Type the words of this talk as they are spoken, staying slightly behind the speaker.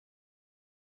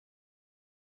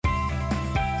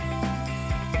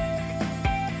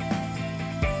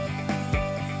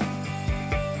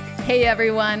Hey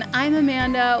everyone, I'm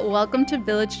Amanda. Welcome to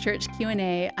Village Church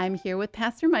Q&A. I'm here with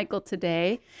Pastor Michael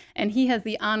today, and he has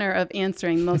the honor of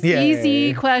answering the most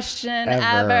easy question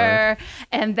ever.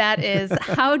 And that is,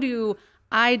 how do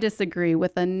I disagree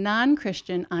with a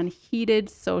non-Christian on heated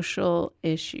social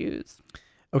issues?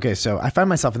 Okay, so I find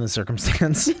myself in this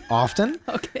circumstance often.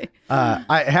 Okay.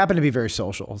 I happen to be very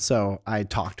social, so I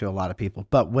talk to a lot of people.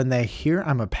 But when they hear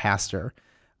I'm a pastor,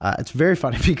 it's very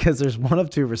funny because there's one of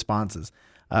two responses.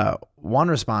 One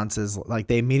response is like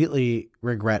they immediately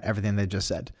regret everything they just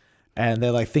said. And they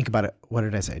like think about it. What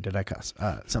did I say? Did I cuss?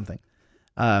 Something.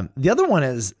 The other one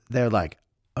is they're like,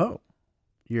 oh,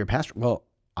 you're a pastor? Well,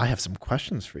 I have some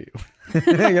questions for you.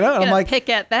 I'm like, pick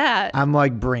at that. I'm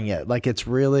like, bring it. Like it's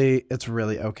really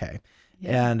okay.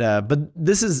 Yeah. And but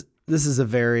this is a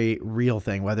very real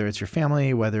thing, whether it's your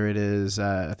family, whether it is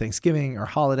Thanksgiving or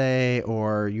holiday,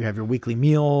 or you have your weekly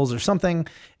meals or something.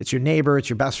 It's your neighbor, it's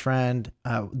your best friend.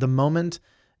 The moment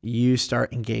you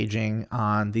start engaging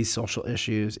on these social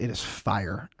issues, it is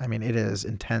fire. I mean, it is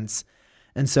intense.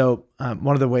 And so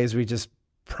one of the ways we just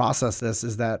process this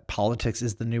is that politics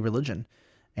is the new religion.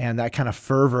 And that kind of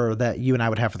fervor that you and I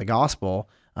would have for the gospel,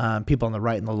 people on the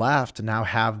right and the left now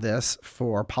have this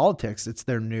for politics. It's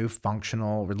their new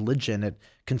functional religion. It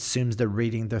consumes their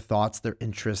reading, their thoughts, their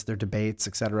interests, their debates,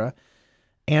 etc.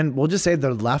 And we'll just say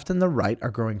the left and the right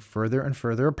are growing further and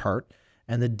further apart,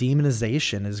 and the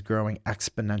demonization is growing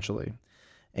exponentially.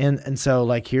 And so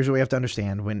like, here's what we have to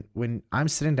understand. When I'm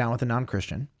sitting down with a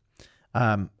non-Christian,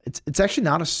 it's actually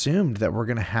not assumed that we're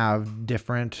going to have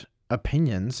different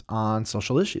opinions on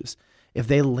social issues. If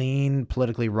they lean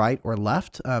politically right or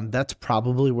left, that's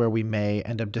probably where we may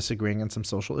end up disagreeing on some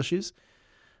social issues.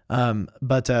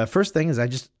 But first thing is I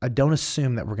don't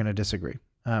assume that we're going to disagree.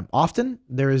 Often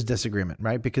there is disagreement,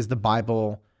 right? Because the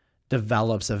Bible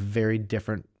develops a very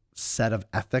different set of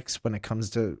ethics when it comes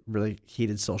to really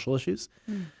heated social issues.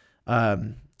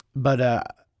 But I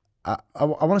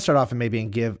want to start off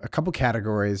and give a couple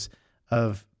categories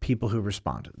of people who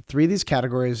respond. 3 of these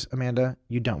categories, Amanda,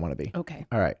 you don't want to be. Okay.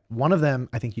 All right. One of them,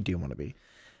 I think you do want to be.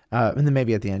 And then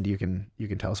maybe at the end, you can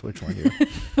tell us which one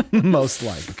you're most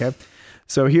like. Okay.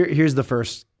 So here's the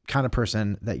first kind of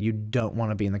person that you don't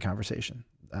want to be in the conversation.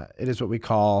 It is what we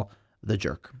call the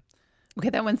jerk. Okay.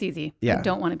 That one's easy. Yeah. I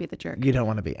don't want to be the jerk. You don't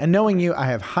want to be. And knowing you, I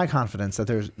have high confidence that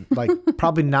there's like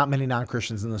probably not many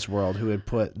non-Christians in this world who would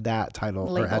put that title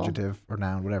Label. or adjective or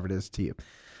noun, whatever it is, to you.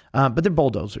 But they're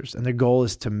bulldozers, and their goal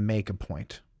is to make a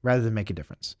point rather than make a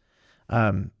difference.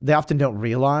 They often don't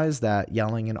realize that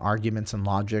yelling and arguments and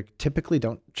logic typically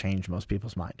don't change most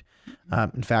people's mind.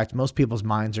 In fact, most people's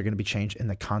minds are going to be changed in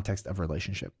the context of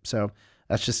relationship. So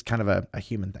that's just kind of a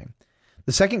human thing.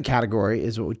 The second category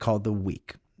is what we call the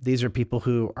weak. These are people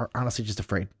who are honestly just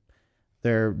afraid.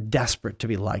 They're desperate to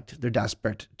be liked. They're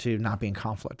desperate to not be in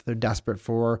conflict. They're desperate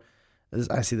for...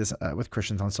 I see this with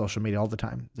Christians on social media all the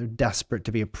time. They're desperate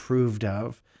to be approved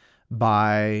of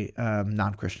by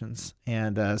non-Christians.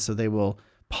 And so they will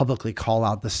publicly call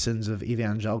out the sins of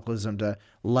evangelicalism to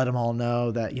let them all know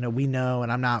that, we know,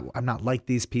 and I'm not like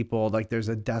these people. Like there's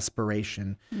a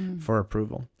desperation for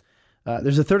approval.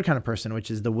 There's a third kind of person,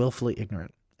 which is the willfully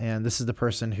ignorant. And this is the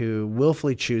person who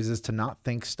willfully chooses to not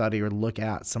think, study, or look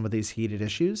at some of these heated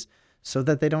issues so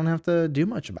that they don't have to do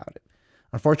much about it.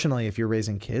 Unfortunately, if you're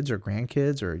raising kids or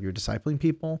grandkids or you're discipling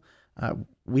people,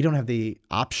 we don't have the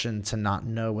option to not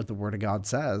know what the Word of God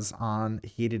says on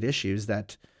heated issues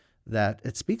that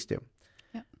it speaks to.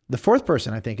 Yeah. The fourth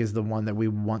person, I think, is the one that we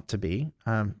want to be.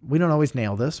 We don't always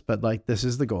nail this, but like this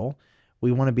is the goal.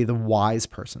 We want to be the wise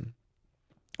person.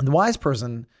 And the wise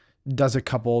person does a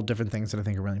couple different things that I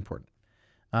think are really important.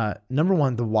 Number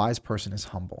one, the wise person is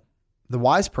humble. The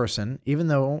wise person, even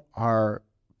though our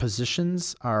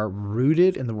positions are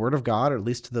rooted in the Word of God, or at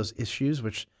least to those issues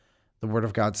which the Word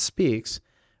of God speaks,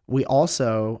 we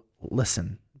also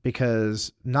listen,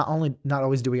 because not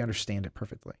always do we understand it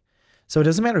perfectly. So it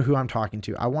doesn't matter who I'm talking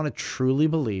to. I want to truly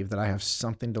believe that I have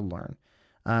something to learn.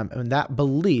 And that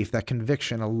belief, that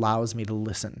conviction allows me to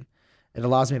listen. It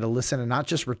allows me to listen and not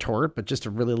just retort, but just to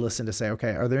really listen to say,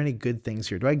 okay, are there any good things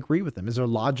here? Do I agree with them? Is their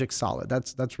logic solid?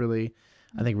 That's really,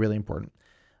 I think, really important.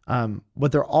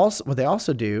 What they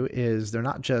also do is they're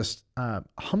not just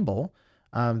humble,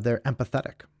 they're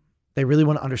empathetic. They really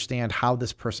want to understand how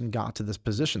this person got to this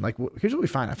position. Like, here's what we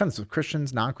find. I find this with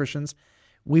Christians, non-Christians.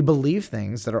 We believe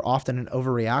things that are often an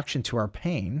overreaction to our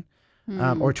pain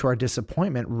or to our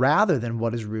disappointment rather than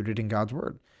what is rooted in God's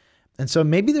Word. And so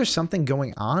maybe there's something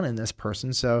going on in this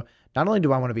person. So not only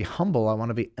do I want to be humble, I want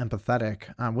to be empathetic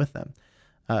with them.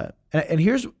 And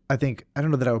here's, I think, I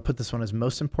don't know that I would put this one as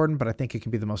most important, but I think it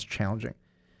can be the most challenging.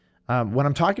 when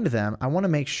I'm talking to them, I want to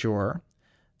make sure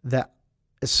that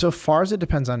so far as it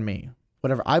depends on me,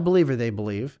 whatever I believe or they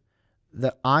believe,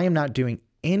 that I am not doing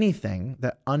anything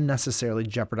that unnecessarily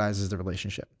jeopardizes the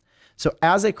relationship. So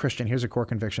as a Christian, here's a core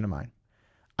conviction of mine.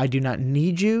 I do not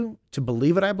need you to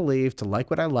believe what I believe, to like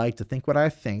what I like, to think what I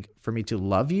think for me to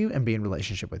love you and be in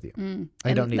relationship with you.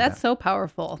 I don't need that. That's so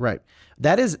powerful. Right.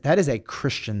 That is a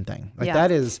Christian thing. Like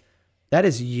that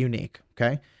is unique.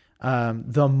 Okay.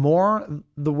 The more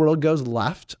the world goes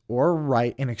left or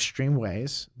right in extreme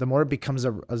ways, the more it becomes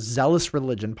a zealous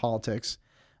religion, politics.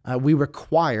 We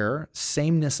require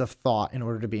sameness of thought in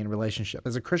order to be in relationship.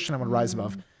 As a Christian, I want to rise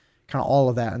above kind of all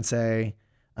of that and say,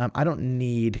 I don't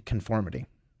need conformity.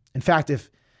 In fact, if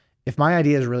my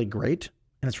idea is really great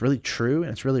and it's really true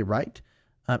and it's really right,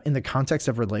 in the context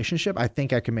of relationship, I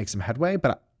think I can make some headway.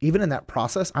 But even in that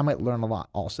process, I might learn a lot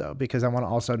also, because I want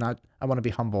to be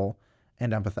humble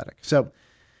and empathetic. So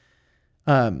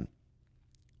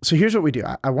here's what we do.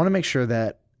 I want to make sure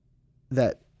that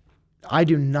I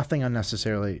do nothing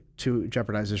unnecessarily to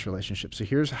jeopardize this relationship. So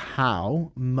here's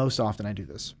how most often I do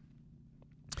this.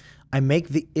 I make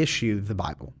the issue the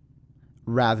Bible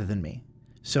rather than me.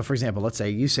 So for example, let's say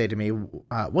you say to me,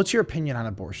 what's your opinion on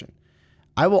abortion?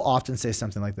 I will often say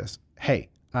something like this. Hey,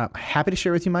 happy to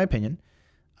share with you my opinion.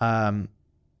 But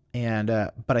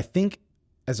I think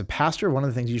as a pastor, one of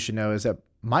the things you should know is that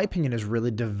my opinion is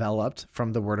really developed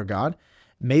from the Word of God.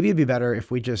 Maybe it'd be better if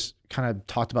we just kind of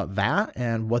talked about that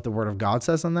and what the Word of God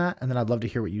says on that. And then I'd love to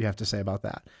hear what you have to say about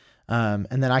that.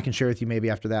 And then I can share with you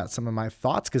maybe after that some of my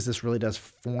thoughts, because this really does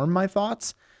form my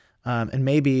thoughts. And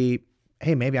maybe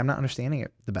I'm not understanding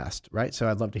it the best, right? So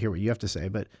I'd love to hear what you have to say.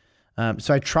 But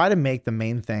so I try to make the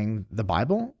main thing the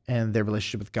Bible and their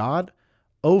relationship with God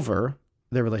over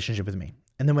their relationship with me.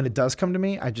 And then when it does come to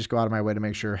me, I just go out of my way to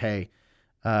make sure, hey,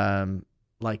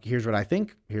 like, here's what I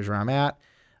think, here's where I'm at.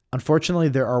 Unfortunately,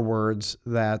 there are words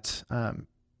that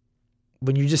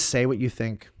when you just say what you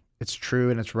think, it's true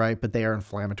and it's right, but they are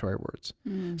inflammatory words.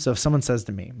 So if someone says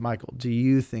to me, Michael, do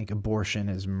you think abortion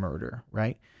is murder,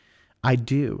 right? I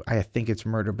do. I think it's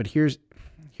murder, but here's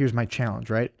my challenge,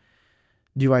 right?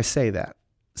 Do I say that?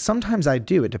 Sometimes I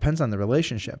do. It depends on the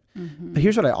relationship. But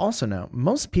here's what I also know.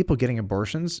 Most people getting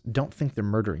abortions don't think they're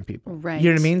murdering people. Right. You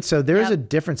know what I mean? So there's a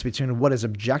difference between what is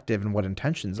objective and what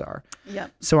intentions are.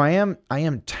 Yep. So I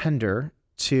am tender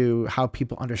to how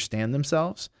people understand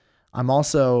themselves. I'm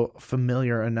also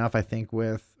familiar enough, I think,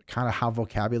 with kind of how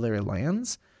vocabulary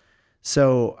lands.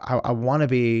 So I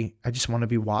just want to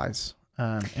be wise.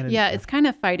 It's kind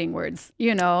of fighting words,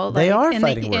 you know. Like, they are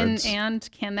fighting words. And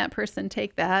can that person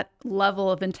take that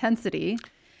level of intensity?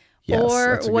 Yes,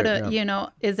 or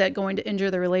is that going to injure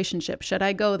the relationship? Should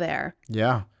I go there?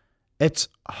 Yeah, it's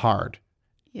hard.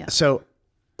 Yeah. So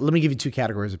let me give you two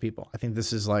categories of people. I think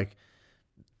this is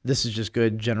just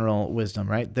good general wisdom,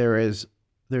 right? There's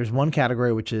one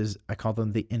category, which is, I call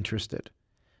them the interested,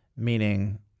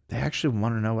 meaning they actually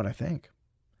want to know what I think.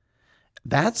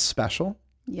 That's special.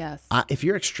 Yes. If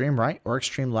you're extreme right or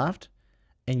extreme left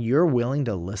and you're willing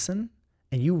to listen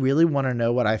and you really want to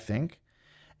know what I think,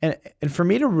 and for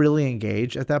me to really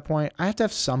engage at that point, I have to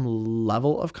have some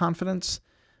level of confidence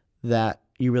that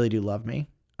you really do love me,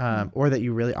 or that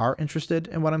you really are interested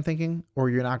in what I'm thinking, or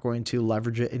you're not going to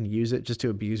leverage it and use it just to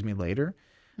abuse me later.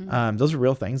 Those are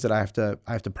real things that I have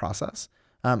to process.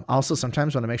 Also,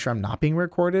 sometimes want to make sure I'm not being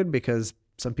recorded, because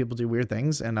some people do weird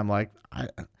things, and I'm like,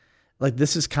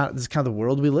 this is kind of the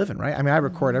world we live in, right? I mean, I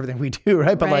record everything we do,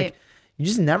 right? But like, you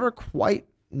just never quite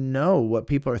know what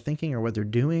people are thinking or what they're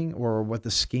doing or what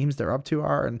the schemes they're up to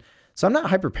are. And so I'm not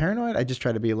hyper paranoid. I just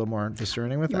try to be a little more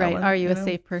discerning with that. Right. One, are you a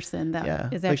safe person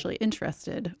that is actually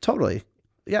interested? Totally.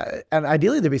 Yeah. And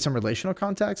ideally there'd be some relational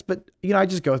context, but I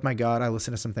just go with my gut. I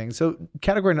listen to some things. So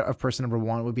category of person number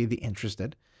one would be the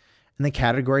interested. And then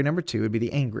category number two would be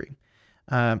the angry.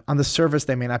 On the surface,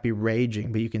 they may not be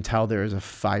raging, but you can tell there is a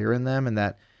fire in them, and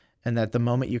that the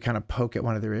moment you kind of poke at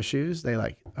one of their issues, they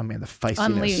the feistiness.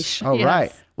 Unleash. Oh, yes.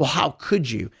 Right. Well, how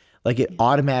could you? Like, it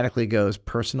automatically goes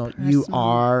personal. You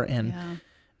are. And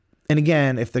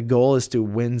again, if the goal is to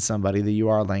win somebody, the you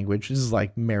are language, this is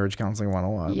like marriage counseling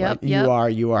 101. Yep,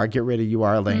 You are, get rid of you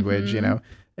are language,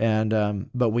 And,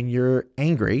 but when you're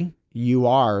angry, you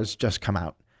are's just come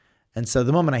out. And so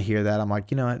the moment I hear that, I'm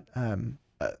like, you know what?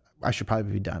 I should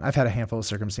probably be done. I've had a handful of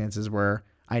circumstances where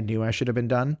I knew I should have been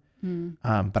done,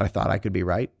 but I thought I could be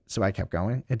right, so I kept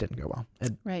going. It didn't go well.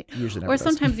 It usually never does.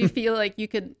 Sometimes you feel like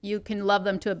you can love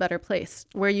them to a better place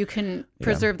where you can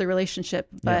preserve the relationship,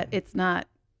 but it's not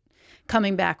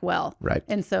coming back well. Right.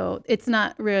 And so it's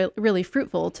not really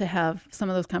fruitful to have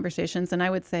some of those conversations. And I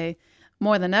would say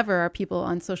more than ever, our people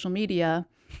on social media,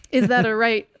 is that a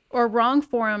right or wrong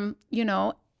forum, you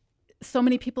know, so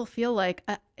many people feel like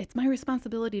it's my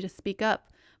responsibility to speak up,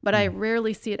 but I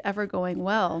rarely see it ever going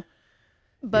well.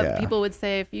 But people would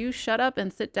say, if you shut up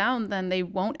and sit down, then they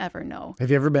won't ever know.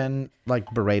 Have you ever been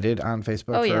like berated on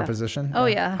Facebook for a position? Oh,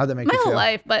 yeah. How'd that make you feel? My whole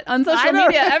life, but on social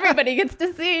media, everybody gets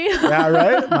to see. Yeah,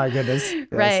 right? My goodness. Yes.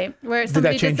 Right. Where Did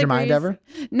that change your mind ever?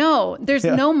 No, there's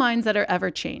no minds that are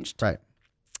ever changed. Right.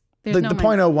 There's The no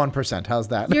 0.01%, how's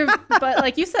that? But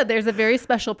like you said, there's a very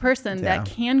special person that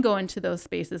can go into those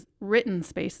spaces, written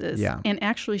spaces, and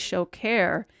actually show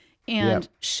care and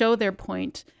show their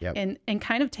point and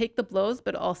kind of take the blows,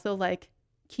 but also like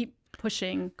keep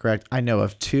pushing. Correct. I know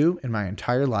of 2 in my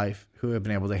entire life who have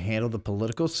been able to handle the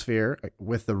political sphere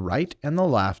with the right and the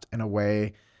left in a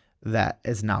way that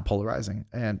is not polarizing.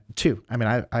 And 2, I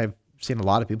mean, I've seen a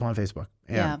lot of people on Facebook.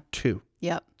 And 2.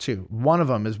 Yep. 2. One of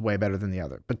them is way better than the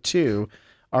other, but 2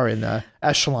 are in the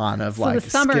echelon of so the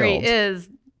summary is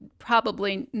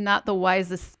probably not the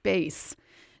wisest space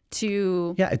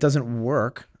to. Yeah, it doesn't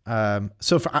work.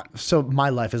 So my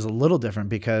life is a little different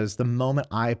because the moment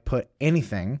I put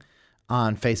anything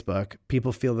on Facebook,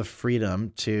 people feel the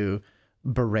freedom to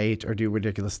berate or do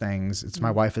ridiculous things. It's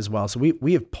my wife as well. So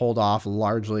we have pulled off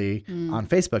largely on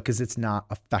Facebook because it's not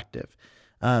effective.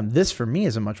 This for me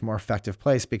is a much more effective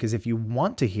place because if you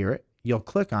want to hear it, you'll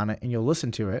click on it and you'll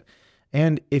listen to it.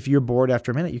 And if you're bored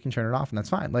after a minute, you can turn it off and that's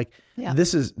fine. Like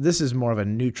this is more of a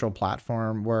neutral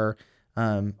platform where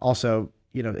also,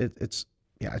 you know, it's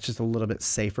just a little bit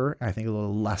safer. I think a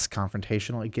little less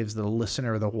confrontational. It gives the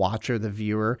listener, the watcher, the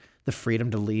viewer the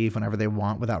freedom to leave whenever they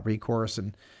want without recourse.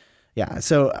 And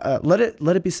so let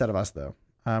it be said of us though,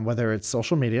 whether it's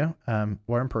social media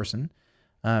or in person,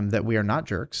 that we are not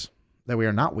jerks, that we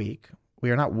are not weak, we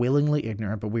are not willingly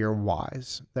ignorant, but we are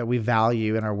wise, that we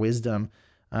value in our wisdom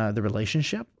the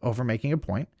relationship over making a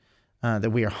point,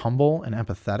 that we are humble and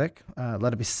empathetic.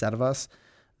 Let it be said of us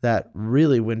that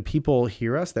really when people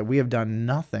hear us, that we have done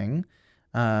nothing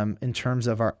in terms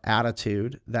of our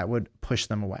attitude that would push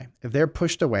them away. If they're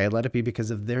pushed away, let it be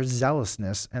because of their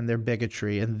zealousness and their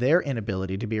bigotry and their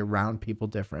inability to be around people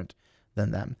different than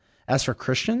them. As for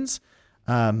Christians,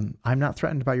 I'm not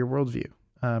threatened by your worldview.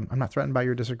 I'm not threatened by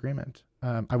your disagreement.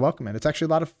 I welcome it. It's actually a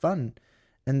lot of fun.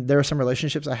 And there are some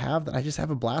relationships I have that I just have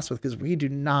a blast with because we do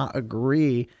not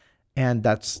agree. And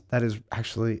that is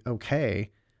actually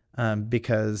okay.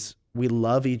 Because we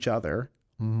love each other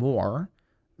more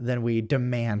than we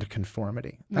demand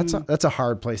conformity. That's a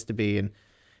hard place to be. And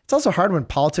it's also hard when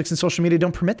politics and social media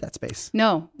don't permit that space.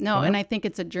 No. And I think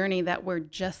it's a journey that we're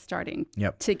just starting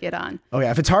to get on. Oh yeah.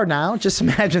 If it's hard now, just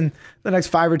imagine the next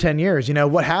 5 or 10 years, you know,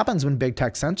 what happens when big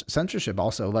tech censorship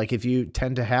also, like if you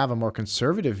tend to have a more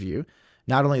conservative view,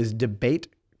 not only is debate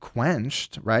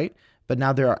quenched, right? But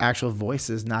now there are actual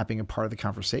voices not being a part of the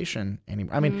conversation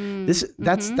anymore. I mean,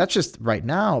 that's just right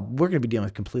now. We're going to be dealing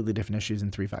with completely different issues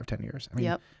in 3, 5, 10 years. I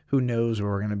mean, who knows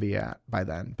where we're going to be at by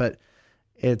then? But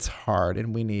it's hard,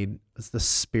 and it's the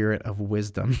spirit of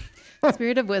wisdom.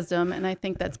 Spirit of wisdom, and I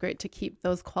think that's great to keep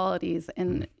those qualities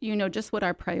and, you know, just what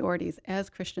our priorities as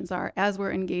Christians are, as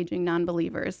we're engaging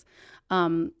non-believers.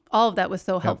 All of that was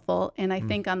so helpful. And I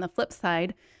think on the flip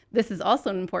side, this is also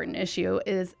an important issue,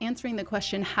 is answering the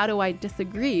question, how do I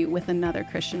disagree with another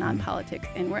Christian on politics?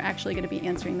 And we're actually going to be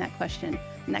answering that question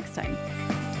next time.